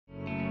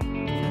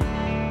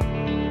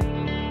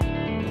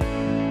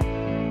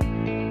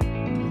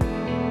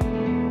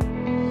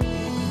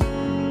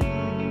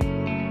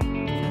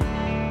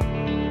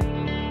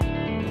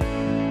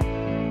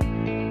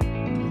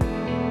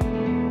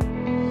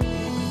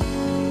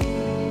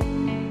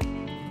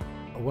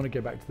want to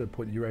go back to the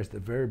point that you raised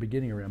at the very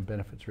beginning around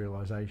benefits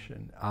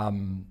realisation.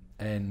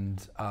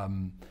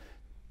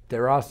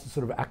 There are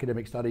sort of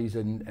academic studies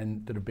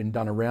and that have been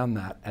done around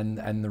that,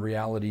 and the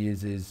reality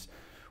is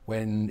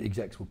when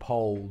execs were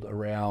polled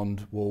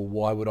around, well,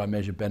 why would I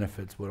measure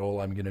benefits when all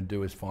I'm going to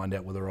do is find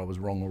out whether I was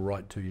wrong or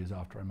right 2 years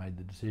after I made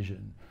the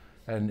decision,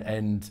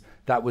 and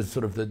that was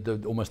sort of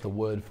the almost the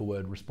word for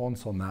word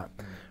response on that.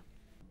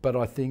 But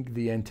I think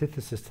the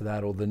antithesis to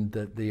that, or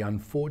the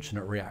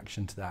unfortunate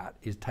reaction to that,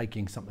 is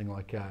taking something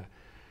like a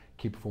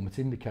key performance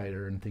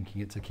indicator and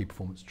thinking it's a key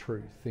performance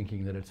truth,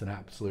 thinking that it's an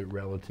absolute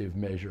relative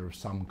measure of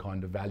some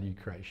kind of value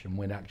creation,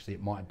 when actually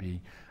it might be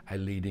a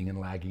leading and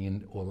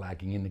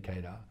lagging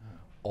indicator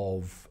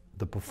of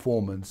the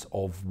performance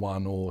of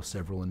one or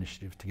several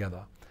initiatives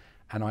together.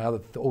 And I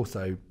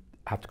also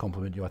have to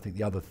compliment you. I think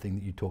the other thing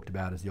that you talked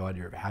about is the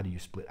idea of how do you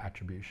split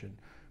attribution,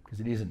 because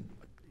it isn't,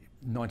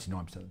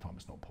 99% of the time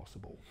it's not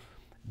possible.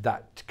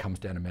 That comes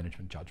down to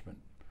management judgment.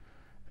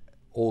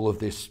 All of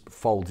this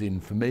folds in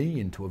for me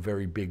into a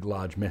very big,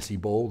 large, messy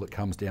ball that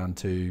comes down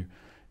to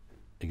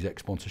exec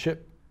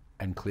sponsorship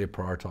and clear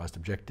prioritised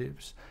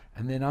objectives,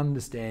 and then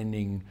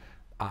understanding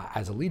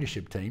as a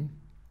leadership team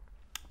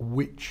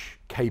which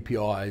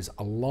KPIs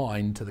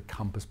align to the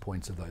compass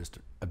points of those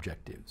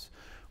objectives.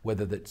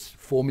 Whether that's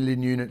 4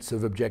 million units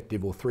of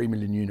objective or 3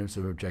 million units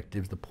of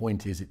objectives, the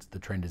point is the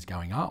trend is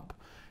going up.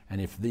 And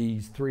if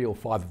these 3 or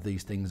 5 of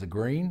these things are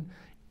green,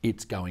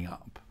 it's going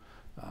up.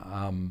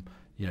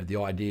 You know, the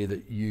idea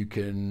that you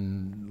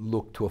can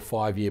look to a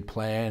 5-year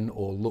plan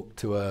or look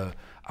to a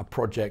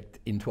project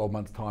in 12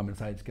 months' time and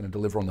say it's going to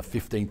deliver on the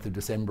 15th of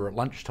December at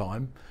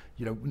lunchtime,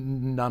 you know,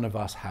 none of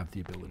us have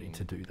the ability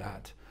to do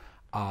that.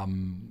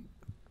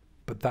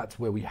 But that's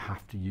where we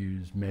have to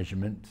use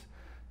measurement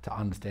to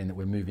understand that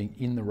we're moving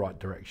in the right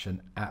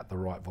direction at the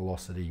right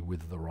velocity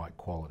with the right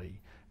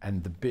quality.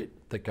 And the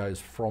bit that goes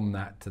from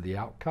that to the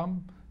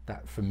outcome,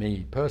 that for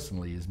me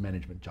personally is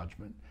management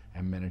judgment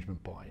and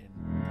management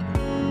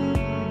buy-in.